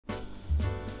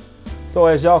So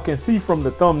as y'all can see from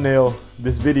the thumbnail,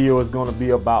 this video is going to be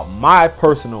about my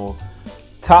personal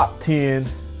top 10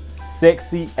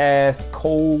 sexy ass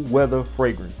cold weather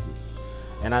fragrances.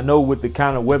 And I know with the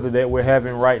kind of weather that we're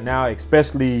having right now,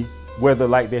 especially weather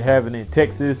like they're having in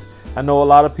Texas, I know a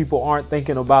lot of people aren't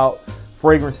thinking about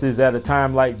fragrances at a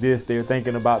time like this. They're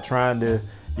thinking about trying to,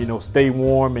 you know, stay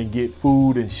warm and get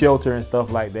food and shelter and stuff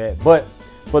like that. But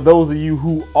for those of you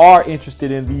who are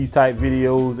interested in these type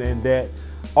videos and that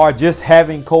are just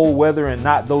having cold weather and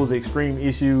not those extreme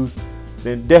issues,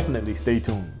 then definitely stay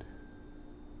tuned.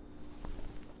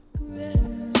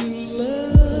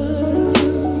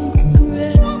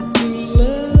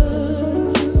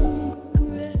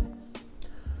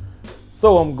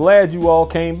 So I'm glad you all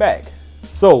came back.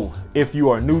 So if you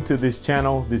are new to this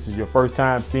channel, this is your first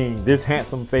time seeing this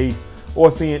handsome face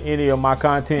or seeing any of my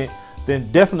content,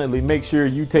 then definitely make sure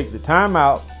you take the time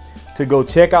out to go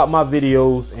check out my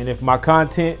videos. And if my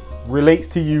content relates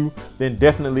to you, then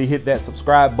definitely hit that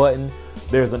subscribe button.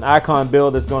 There's an icon bell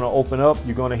that's going to open up.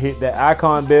 You're going to hit that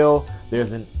icon bell.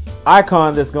 There's an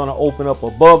icon that's going to open up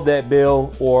above that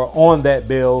bell or on that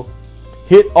bell.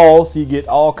 Hit all so you get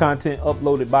all content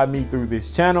uploaded by me through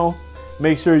this channel.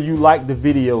 Make sure you like the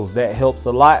videos. That helps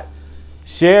a lot.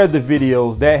 Share the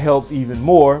videos. That helps even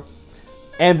more.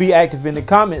 And be active in the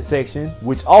comment section,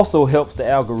 which also helps the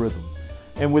algorithm.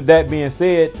 And with that being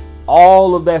said,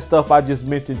 all of that stuff I just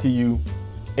mentioned to you,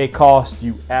 it costs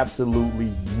you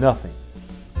absolutely nothing.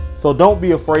 So don't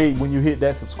be afraid when you hit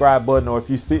that subscribe button, or if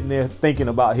you're sitting there thinking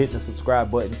about hitting the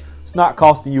subscribe button, it's not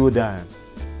costing you a dime.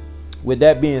 With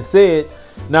that being said,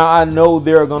 now I know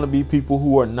there are going to be people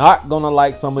who are not going to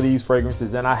like some of these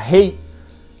fragrances, and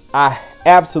I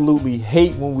absolutely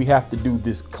hate when we have to do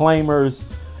disclaimers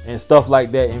and stuff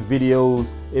like that in videos.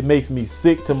 It makes me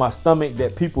sick to my stomach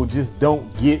that people just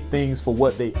don't get things for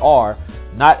what they are.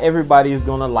 Not everybody is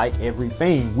gonna like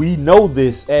everything. We know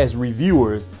this as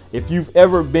reviewers. If you've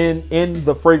ever been in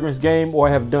the fragrance game or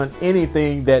have done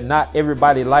anything that not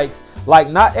everybody likes, like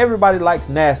not everybody likes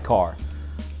NASCAR.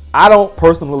 I don't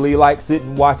personally like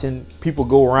sitting watching people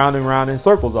go around and around in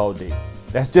circles all day.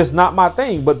 That's just not my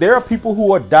thing. But there are people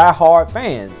who are diehard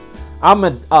fans. I'm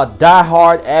a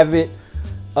diehard avid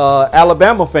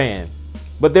Alabama fan,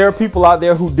 but there are people out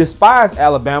there who despise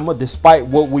Alabama despite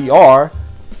what we are,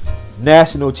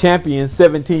 national champions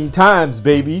 17 times,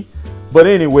 baby. But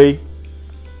anyway,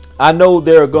 I know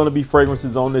there are going to be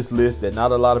fragrances on this list that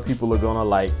not a lot of people are going to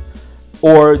like,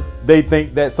 or they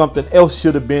think that something else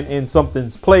should have been in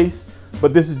something's place.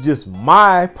 But this is just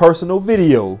my personal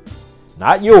video,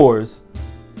 not yours.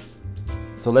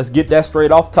 So let's get that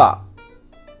straight off top.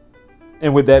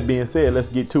 And with that being said, let's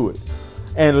get to it.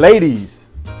 And ladies,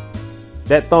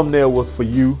 that thumbnail was for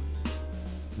you,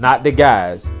 not the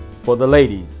guys, for the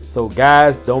ladies. So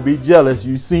guys, don't be jealous.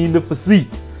 You seen the physique.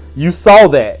 You saw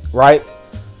that, right?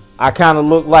 I kind of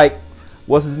look like,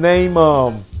 what's his name?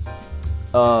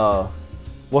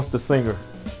 What's the singer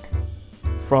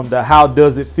from the How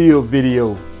Does It Feel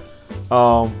video?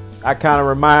 I kind of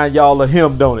remind y'all of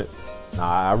him, don't it?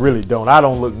 Nah, I really don't. I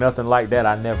don't look nothing like that.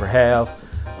 I never have.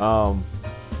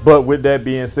 But with that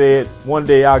being said, one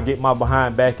day I'll get my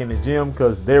behind back in the gym,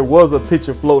 because there was a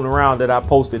picture floating around that I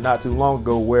posted not too long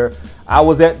ago where I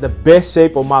was at the best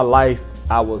shape of my life.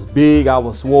 I was big, I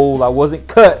was swole, I wasn't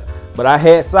cut, but I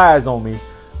had size on me.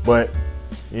 But,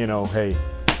 you know, hey,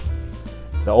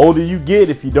 the older you get,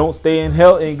 if you don't stay in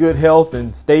good health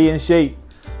and stay in shape,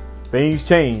 things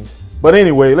change. But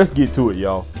anyway, let's get to it,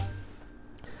 y'all.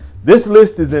 This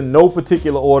list is in no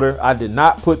particular order. I did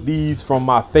not put these from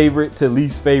my favorite to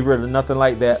least favorite or nothing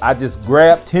like that. I just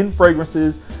grabbed 10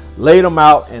 fragrances, laid them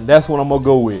out, and that's what I'm gonna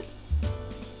go with.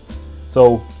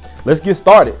 So let's get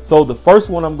started. So the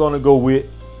first one I'm gonna go with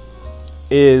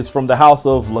is from the house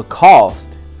of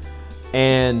Lacoste.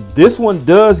 And this one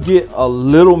does get a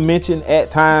little mention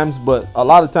at times, but a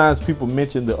lot of times people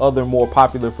mention the other more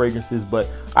popular fragrances, but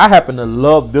I happen to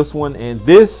love this one. And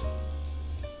this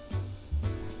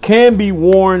can be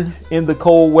worn in the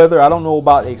cold weather. I don't know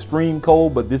about extreme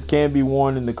cold, but this can be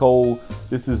worn in the cold.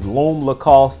 This is L'Homme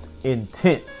Lacoste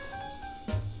Intense.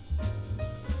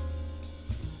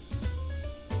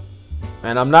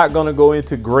 And I'm not going to go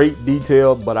into great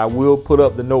detail, but I will put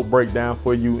up the note breakdown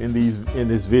for you in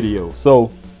this video.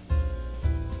 So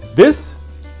this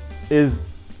is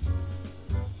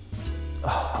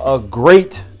a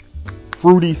great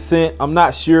fruity scent. I'm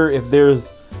not sure if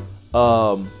there's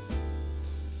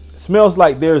smells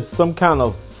like there's some kind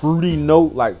of fruity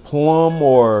note like plum,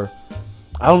 or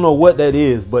I don't know what that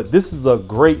is, but this is a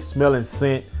great smelling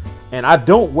scent. And I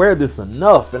don't wear this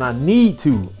enough, and I need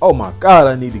to. Oh my God,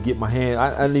 I need to get my hand.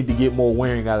 I need to get more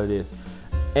wearing out of this.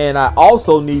 And I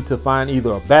also need to find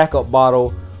either a backup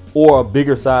bottle or a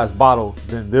bigger size bottle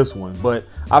than this one. But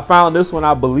I found this one,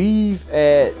 I believe,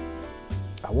 at,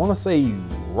 I want to say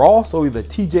Ross or either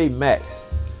TJ Maxx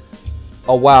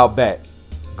a while back.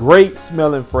 Great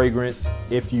smelling fragrance.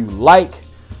 If you like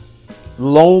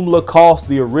L'Homme Lacoste,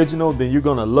 the original, then you're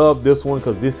gonna love this one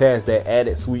because this has that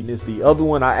added sweetness. The other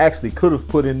one I actually could have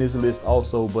put in this list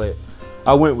also, but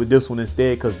I went with this one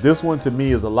instead because this one to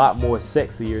me is a lot more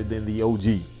sexier than the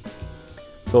OG.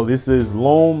 So this is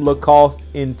L'Homme Lacoste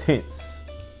Intense.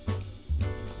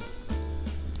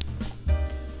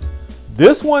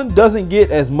 This one doesn't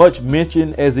get as much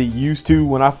mention as it used to.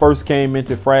 When I first came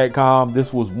into Fragcom,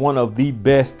 this was one of the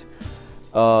best,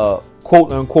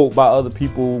 quote unquote, by other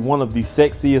people, one of the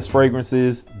sexiest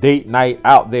fragrances date night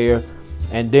out there.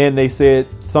 And then they said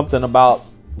something about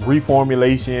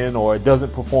reformulation or it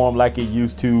doesn't perform like it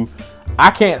used to.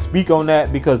 I can't speak on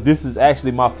that because this is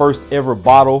actually my first ever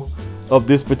bottle of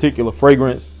this particular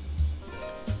fragrance.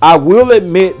 I will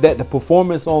admit that the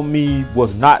performance on me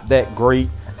was not that great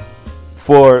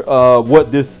for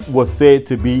what this was said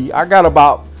to be. I got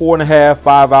about 4.5,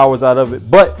 5 hours out of it,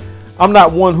 but I'm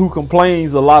not one who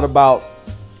complains a lot about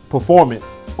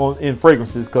performance in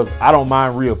fragrances because I don't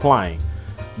mind reapplying.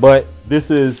 But this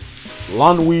is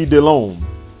La Nuit de l'Homme.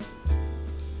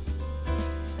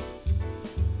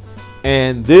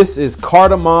 And this is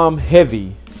cardamom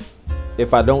heavy,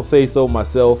 if I don't say so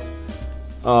myself.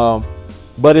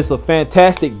 But it's a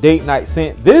fantastic date night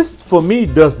scent. This for me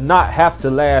does not have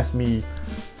to last me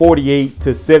 48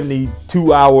 to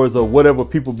 72 hours or whatever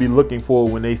people be looking for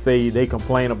when they say they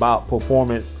complain about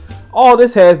performance. All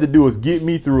this has to do is get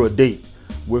me through a date.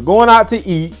 We're going out to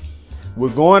eat.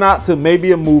 We're going out to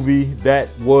maybe a movie. That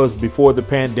was before the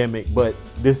pandemic, but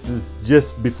this is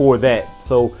just before that.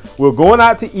 So we're going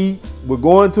out to eat. We're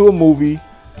going to a movie.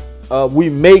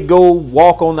 We may go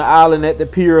walk on the island at the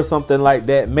pier or something like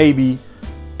that, maybe.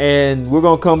 And we're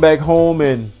going to come back home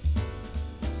and,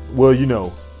 well, you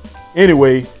know.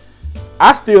 Anyway,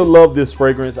 I still love this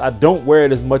fragrance. I don't wear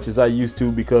it as much as I used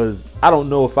to because I don't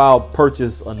know if I'll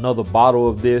purchase another bottle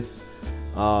of this.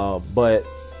 But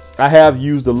I have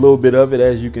used a little bit of it,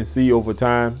 as you can see, over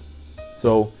time.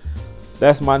 So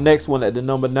that's my next one at the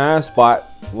number 9 spot,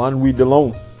 La Nuit de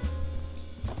l'Homme.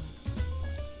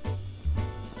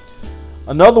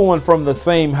 Another one from the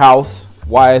same house,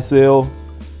 YSL.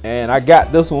 And I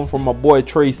got this one from my boy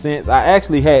Trey Scents. I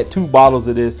actually had 2 bottles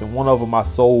of this, and one of them I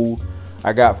sold.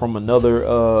 I got from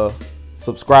another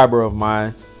subscriber of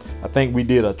mine. I think we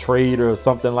did a trade or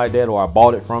something like that, or I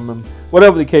bought it from him.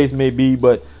 Whatever the case may be,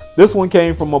 but this one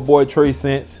came from my boy Trey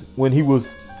Scents when he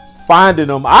was finding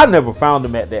them. I never found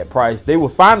them at that price. They were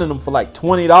finding them for like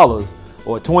 $20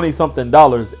 or 20-something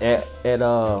dollars at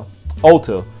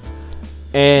Ulta.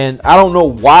 And I don't know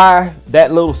why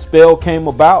that little spell came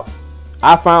about.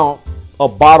 I found a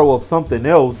bottle of something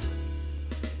else.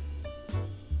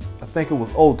 I think it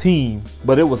was Old Team,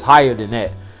 but it was higher than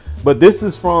that. But this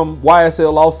is from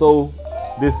YSL also.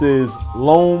 This is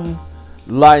L'Homme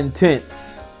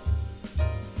L'Intense.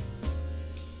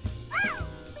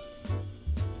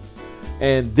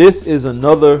 And this is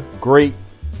another great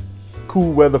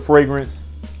cool weather fragrance.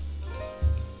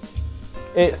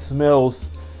 It smells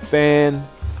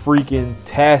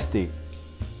fan-freaking-tastic.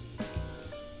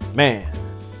 Man,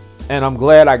 and I'm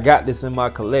glad I got this in my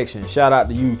collection. Shout out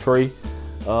to you, Trey,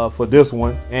 for this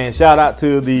one, and shout out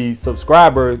to the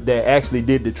subscriber that actually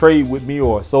did the trade with me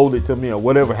or sold it to me or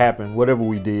whatever happened, whatever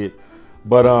we did.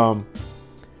 But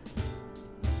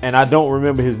and I don't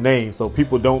remember his name, so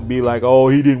people don't be like, oh,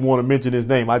 he didn't want to mention his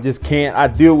name. I just can't. I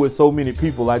deal with so many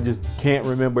people, I just can't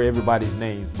remember everybody's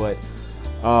name. But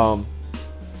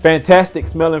fantastic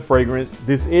smelling fragrance.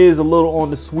 This is a little on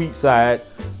the sweet side,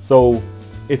 so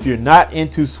if you're not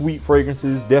into sweet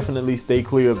fragrances, definitely stay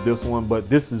clear of this one, but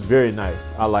this is very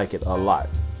nice. I like it a lot.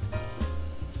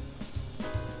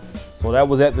 So that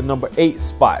was at the number 8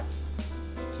 spot.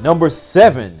 Number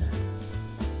 7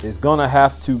 is gonna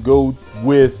have to go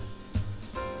with,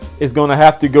 it's gonna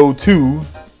have to go to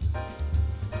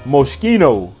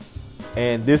Moschino,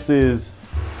 and this is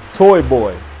Toy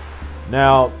Boy.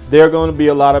 Now, there are gonna be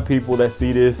a lot of people that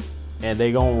see this and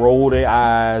they gonna roll their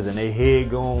eyes and their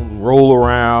head gonna roll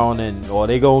around, and or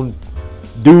they gonna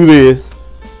do this.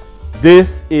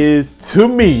 This is, to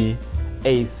me,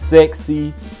 a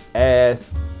sexy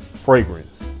ass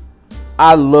fragrance.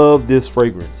 I love this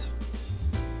fragrance.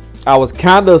 I was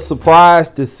kind of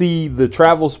surprised to see the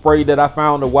travel spray that I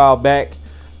found a while back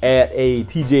at a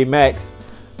TJ Maxx,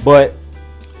 but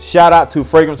shout out to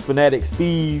Fragrance Fanatic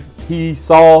Steve. He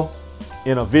saw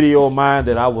in a video of mine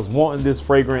that I was wanting this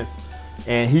fragrance,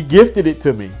 and he gifted it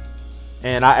to me.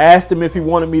 And I asked him if he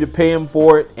wanted me to pay him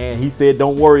for it, and he said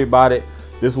don't worry about it.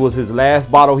 This was his last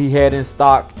bottle he had in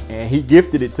stock, and he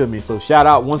gifted it to me. So shout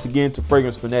out once again to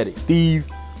Fragrance Fanatic Steve.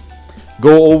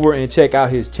 Go over and check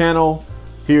out his channel.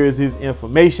 Here is his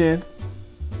information.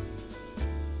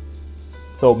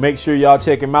 So make sure y'all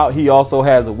check him out. He also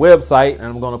has a website, and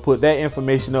I'm going to put that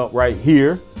information up right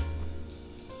here.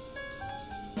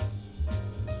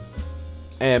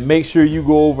 And make sure you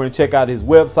go over and check out his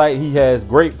website. He has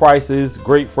great prices,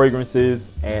 great fragrances,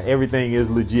 and everything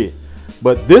is legit.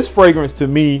 But this fragrance to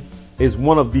me is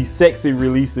one of the sexy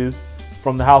releases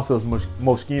from the house of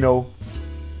Moschino.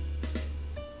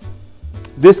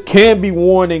 This can be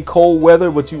worn in cold weather,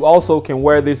 but you also can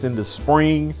wear this in the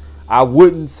spring. I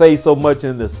wouldn't say so much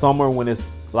in the summer when it's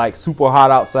like super hot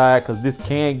outside, because this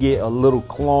can get a little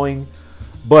cloying.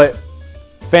 But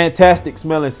fantastic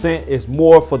smelling scent. Is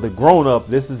more for the grown-up.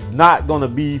 This is not going to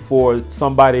be for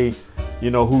somebody, you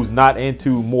know, who's not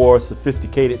into more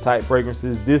sophisticated type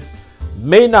fragrances. This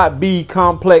may not be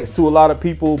complex to a lot of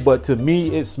people, but to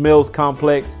me it smells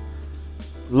complex.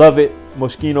 Love it.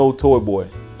 Moschino Toy Boy.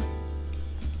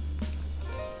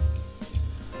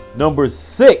 Number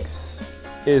 6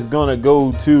 is gonna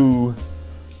go to,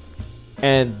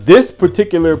 and this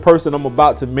particular person I'm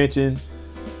about to mention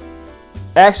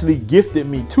actually gifted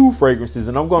me 2 fragrances,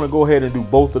 and I'm gonna go ahead and do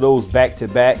both of those back to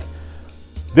back.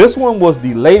 This one was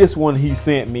the latest one he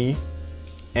sent me,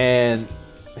 and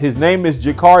his name is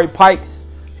Jakari Pikes.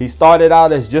 He started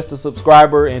out as just a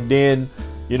subscriber, and then,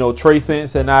 you know, Trey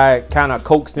Sense and I kind of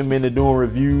coaxed him into doing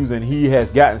reviews, and he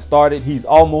has gotten started. He's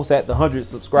almost at the 100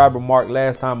 subscriber mark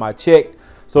last time I checked.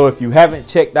 So if you haven't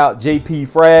checked out JP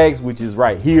Frags, which is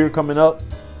right here coming up,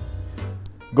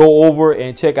 go over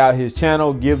and check out his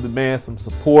channel. Give the man some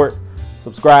support.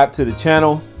 Subscribe to the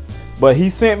channel. But he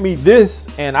sent me this,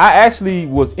 and I actually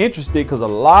was interested because a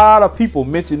lot of people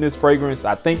mentioned this fragrance.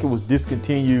 I think it was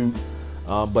discontinued,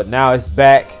 but now it's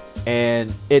back,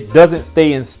 and it doesn't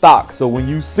stay in stock. So when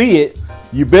you see it,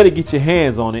 you better get your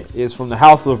hands on it. It's from the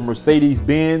house of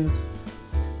Mercedes-Benz.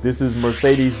 This is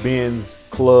Mercedes-Benz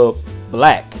Club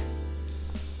Black.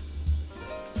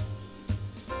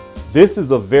 This is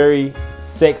a very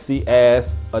sexy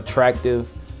ass,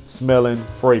 attractive smelling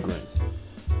fragrance.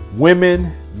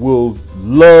 Women will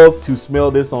love to smell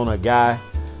this on a guy.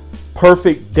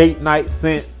 Perfect date night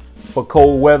scent for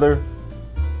cold weather.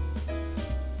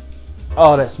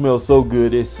 Oh, that smells so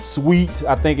good. It's sweet.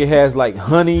 I think it has like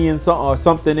honey and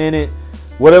something in it.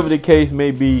 Whatever the case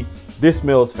may be, this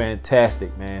smells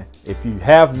fantastic, man. If you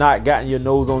have not gotten your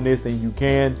nose on this and you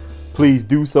can, please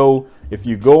do so. If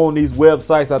you go on these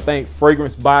websites, I think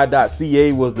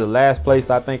fragrancebuy.ca was the last place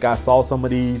I think I saw some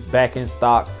of these back in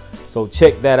stock. So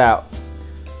check that out.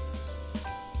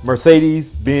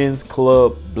 Mercedes-Benz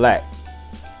Club Black.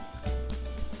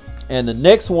 And the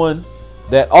next one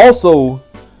that also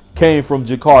came from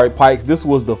Jakari Pikes. This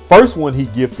was the first one he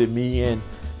gifted me, and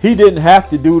he didn't have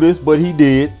to do this, but he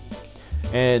did.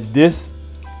 And this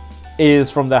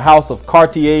is from the house of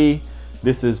Cartier.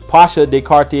 This is Pasha de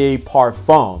Cartier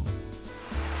Parfum.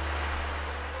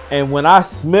 And when I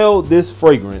smelled this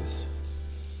fragrance,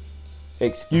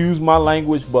 excuse my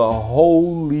language, but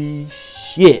holy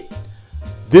shit,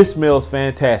 this smells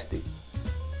fantastic.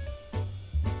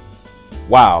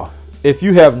 Wow. If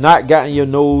you have not gotten your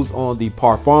nose on the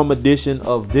Parfum edition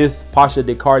of this Pasha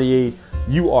de Cartier,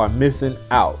 you are missing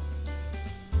out.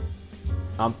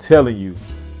 I'm telling you,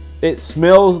 it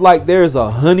smells like there's a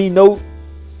honey note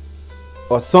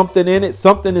or something in it.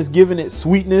 Something is giving it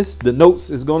sweetness. The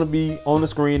notes is going to be on the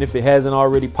screen if it hasn't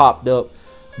already popped up.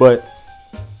 But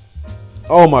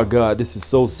oh my God, this is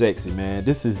so sexy, man.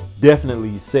 This is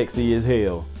definitely sexy as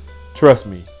hell. Trust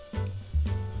me.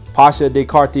 Pasha de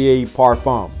Cartier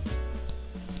Parfum.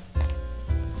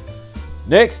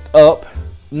 Next up,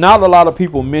 not a lot of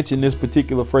people mention this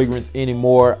particular fragrance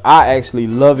anymore. I actually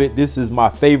love it. This is my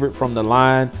favorite from the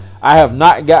line. I have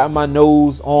not gotten my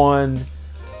nose on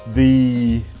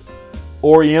the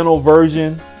Oriental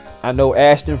version. I know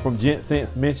Ashton from Gent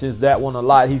Sense mentions that one a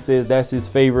lot. He says that's his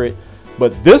favorite.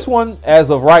 But this one,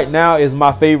 as of right now, is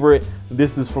my favorite.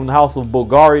 This is from the house of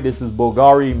Bulgari. This is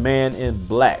Bulgari Man in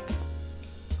Black.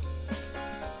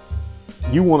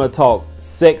 You want to talk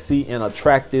sexy and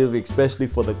attractive, especially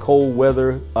for the cold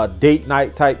weather, a date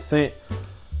night type scent.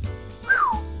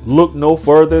 Look no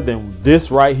further than this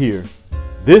right here.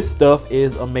 This stuff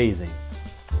is amazing.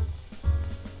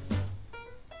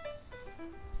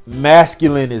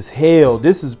 Masculine as hell.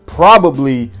 This is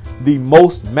probably the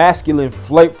most masculine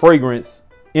fragrance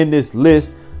in this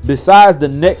list, besides the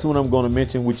next one I'm going to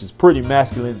mention, which is pretty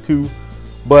masculine too.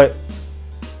 But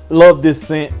love this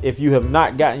scent. If you have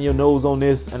not gotten your nose on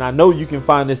this, and I know you can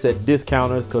find this at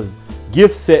discounters because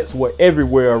gift sets were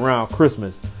everywhere around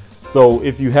Christmas. So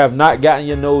if you have not gotten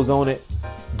your nose on it,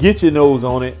 get your nose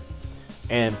on it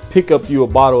and pick up you a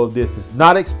bottle of this. It's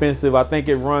not expensive. I think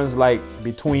it runs like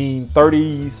between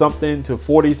 30 something to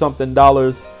 40 something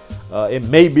dollars. It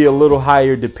may be a little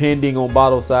higher depending on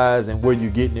bottle size and where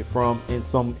you're getting it from in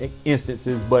some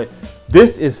instances, but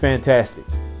this is fantastic.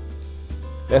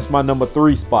 That's my number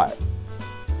 3 spot.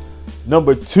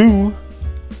 Number 2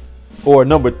 or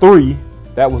number 3,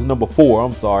 that was number 4.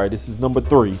 I'm sorry. This is number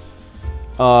 3.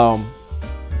 I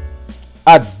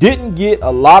didn't get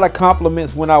a lot of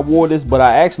compliments when I wore this, but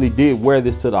I actually did wear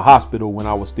this to the hospital when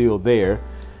I was still there.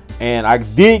 And I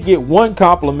did get one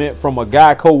compliment from a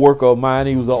guy co-worker of mine.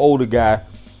 He was an older guy.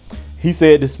 He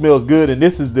said this smells good, and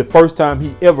this is the first time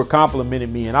he ever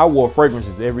complimented me. And I wore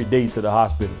fragrances every day to the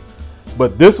hospital,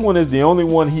 but this one is the only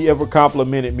one he ever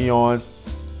complimented me on.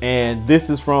 And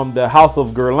this is from the House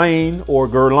of Guerlain or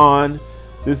Guerlain.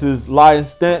 This is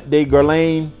L'Instant de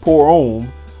Guerlain pour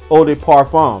Homme Eau de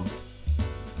Parfum.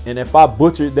 And if I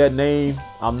butchered that name,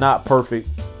 I'm not perfect.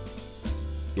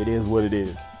 It is what it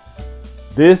is.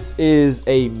 This is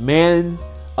a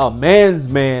man's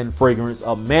man fragrance,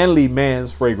 a manly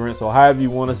man's fragrance, or however you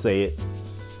want to say it.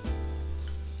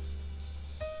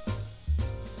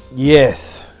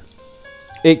 Yes.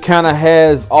 It kind of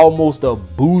has almost a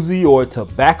boozy or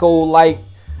tobacco-like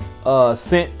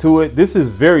scent to it. This is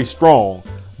very strong,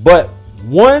 but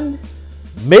 1,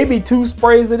 maybe 2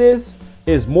 sprays of this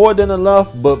is more than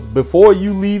enough. But before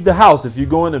you leave the house, if you're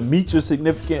going to meet your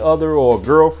significant other or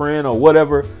girlfriend or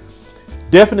whatever,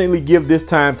 definitely give this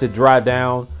time to dry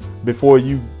down before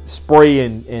you spray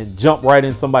and jump right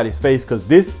in somebody's face, because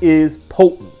this is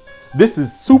potent. This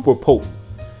is super potent.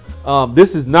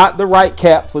 This is not the right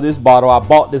cap for this bottle. I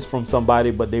bought this from somebody,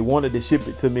 but they wanted to ship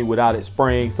it to me without it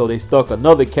spraying, so they stuck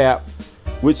another cap,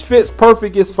 which fits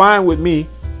perfect. It's fine with me,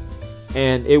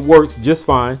 and it works just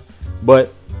fine.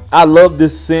 But I love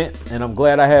this scent, and I'm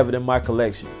glad I have it in my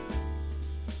collection.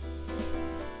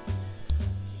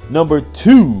 Number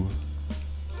 2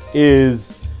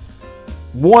 is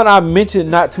one I mentioned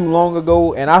not too long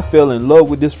ago, and I fell in love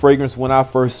with this fragrance when I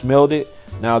first smelled it.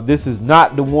 Now, this is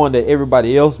not the one that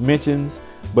everybody else mentions,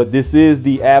 but this is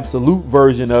the absolute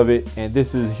version of it, and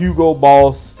this is Hugo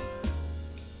Boss,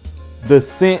 the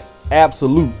scent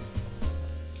Absolute.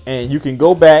 And you can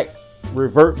go back,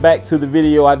 revert back to the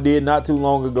video I did not too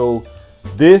long ago.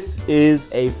 This is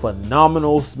a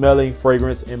phenomenal smelling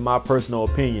fragrance in my personal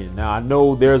opinion. Now, I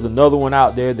know there's another one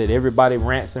out there that everybody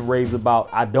rants and raves about.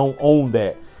 I don't own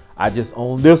that. I just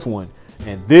own this one,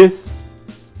 and this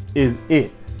is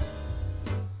it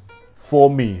for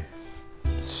me.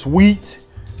 Sweet.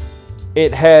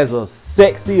 It has a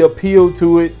sexy appeal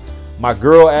to it. My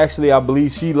girl, actually, I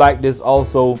believe she liked this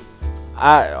also.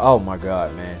 Oh my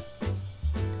God, man.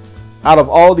 Out of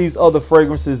all these other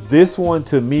fragrances, this one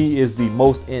to me is the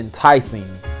most enticing,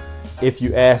 if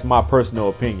you ask my personal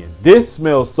opinion. This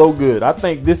smells so good. I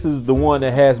think this is the one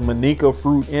that has Manica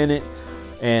fruit in it,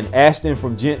 and Ashton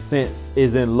from Gent Scents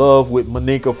is in love with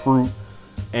Manica fruit.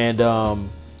 And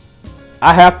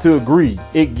I have to agree,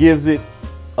 it gives it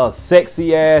a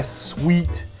sexy ass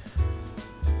sweet.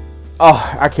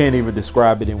 Oh, I can't even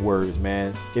describe it in words,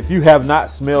 man. If you have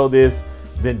not smelled this,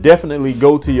 then definitely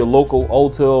go to your local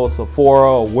Ulta or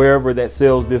Sephora or wherever that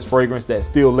sells this fragrance that's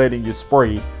still letting you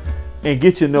spray, and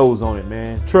get your nose on it,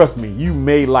 man. Trust me, you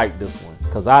may like this one,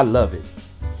 because I love it.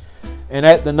 And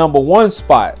at the number 1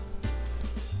 spot,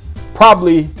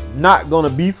 probably not going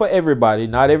to be for everybody.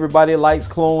 Not everybody likes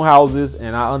clone houses,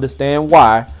 and I understand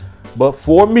why. But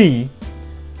for me,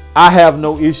 I have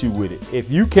no issue with it.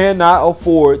 If you cannot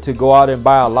afford to go out and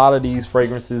buy a lot of these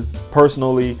fragrances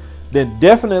personally, then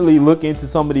definitely look into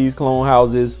some of these clone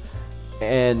houses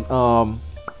and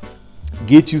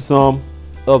get you some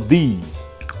of these.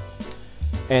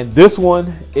 And this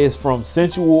one is from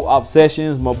Sensual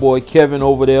Obsessions. My boy Kevin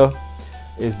over there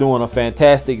is doing a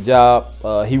fantastic job.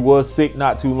 He was sick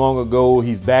not too long ago.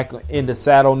 He's back in the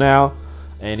saddle now,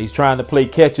 and he's trying to play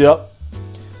catch up.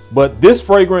 But this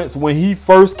fragrance, when he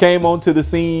first came onto the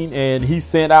scene and he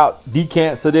sent out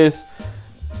decants of this,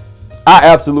 I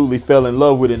absolutely fell in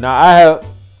love with it. Now,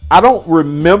 I don't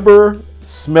remember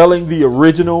smelling the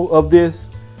original of this.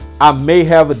 I may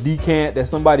have a decant that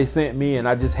somebody sent me and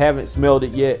I just haven't smelled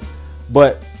it yet.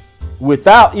 But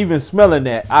without even smelling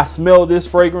that, I smell this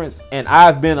fragrance, and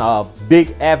I've been a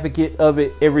big advocate of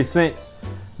it ever since.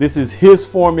 This is his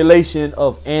formulation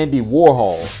of Andy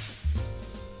Warhol.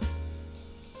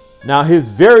 Now, his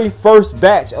very first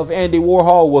batch of Andy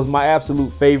Warhol was my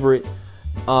absolute favorite.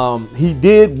 He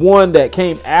did one that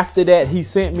came after that he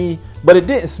sent me, but it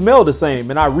didn't smell the same.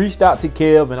 And I reached out to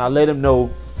Kev and I let him know,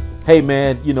 hey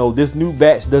man, you know, this new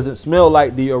batch doesn't smell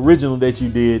like the original that you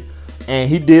did. And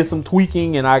he did some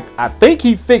tweaking and I think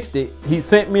he fixed it. He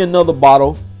sent me another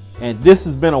bottle, and this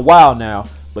has been a while now,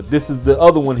 but this is the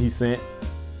other one he sent.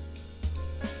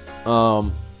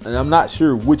 And I'm not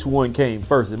sure which one came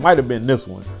first. It might have been this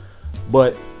one,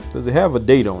 but does it have a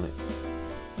date on it?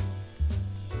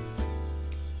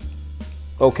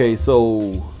 Okay,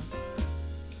 so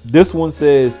this one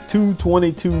says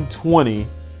 2/22/20,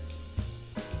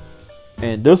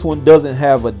 and this one doesn't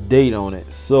have a date on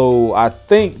it. So I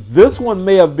think this one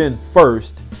may have been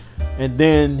first, and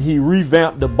then he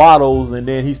revamped the bottles, and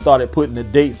then he started putting the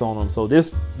dates on them. So this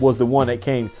was the one that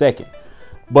came second.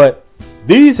 But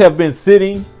these have been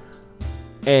sitting,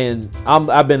 and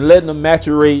I've been letting them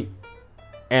maturate,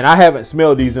 and I haven't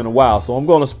smelled these in a while. So I'm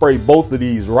going to spray both of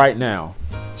these right now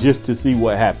just to see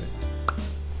what happened.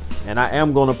 And I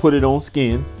am going to put it on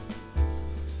skin.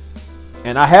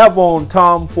 And I have on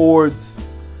Tom Ford's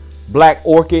Black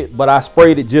Orchid, but I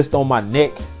sprayed it just on my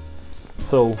neck.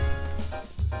 So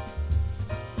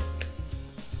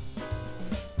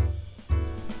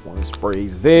one spray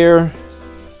there.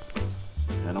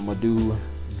 And I'm going to do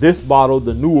this bottle,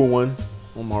 the newer one,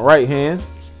 on my right hand.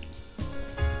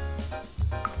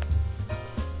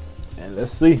 And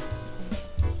let's see.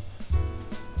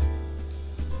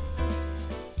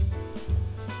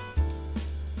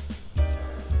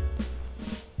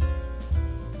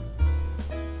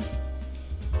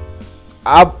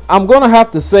 I'm gonna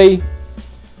have to say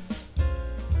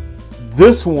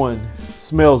this one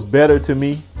smells better to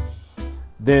me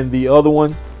than the other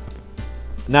one.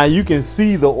 Now you can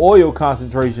see the oil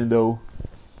concentration though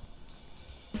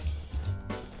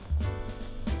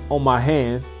on my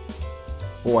hand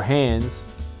or hands.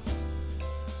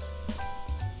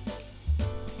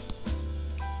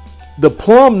 The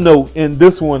plum note in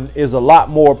this one is a lot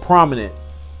more prominent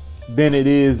than it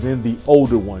is in the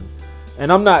older one. And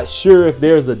I'm not sure if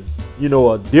there's a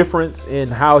difference in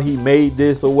how he made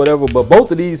this or whatever, but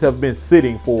both of these have been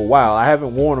sitting for a while. I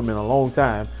haven't worn them in a long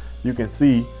time. You can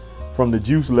see from the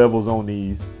juice levels on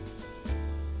these.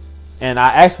 And I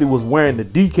actually was wearing the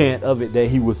decant of it that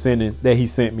he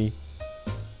sent me.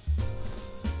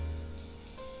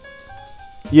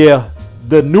 Yeah,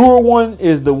 the newer one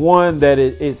is the one that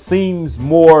it seems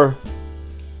more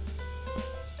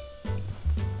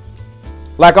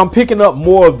like I'm picking up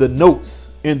more of the notes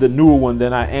in the newer one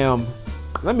than I am.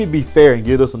 Let me be fair and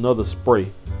give us another spray.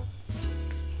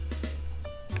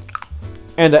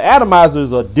 And the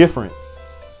atomizers are different.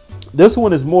 This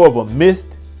one is more of a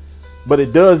mist, but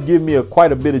it does give me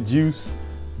quite a bit of juice.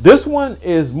 This one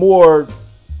is more,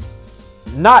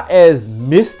 not as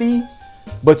misty,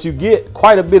 but you get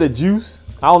quite a bit of juice.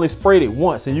 I only sprayed it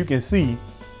once and you can see,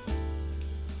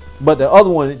 but the other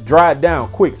one it dried down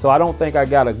quick, so I don't think I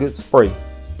got a good spray.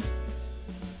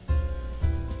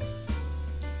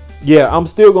 Yeah, I'm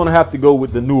still gonna have to go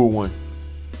with the newer one.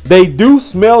 They do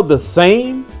smell the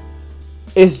same.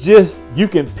 It's just you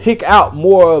can pick out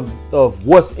more of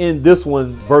what's in this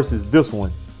one versus this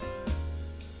one.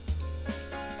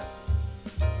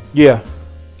 Yeah,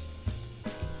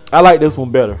 I like this one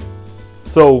better.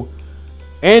 So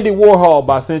Andy Warhol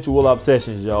by Sensual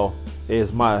Obsessions, y'all,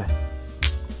 is my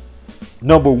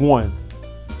 #1.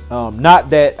 Not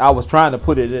that I was trying to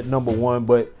put it at #1,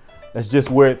 but that's just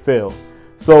where it fell.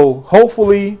 So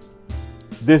hopefully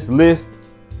this list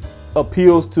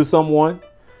appeals to someone.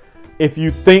 If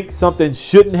you think something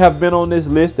shouldn't have been on this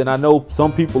list, and I know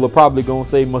some people are probably going to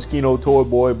say Moschino Toy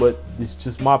Boy, but it's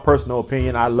just my personal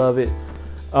opinion. I love it.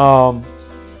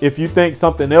 If you think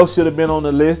something else should have been on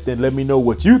the list, then let me know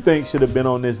what you think should have been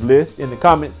on this list in the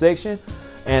comment section.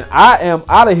 And I am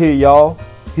out of here, y'all.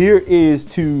 Here is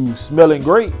to smelling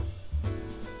great.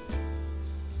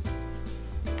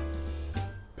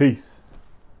 Peace.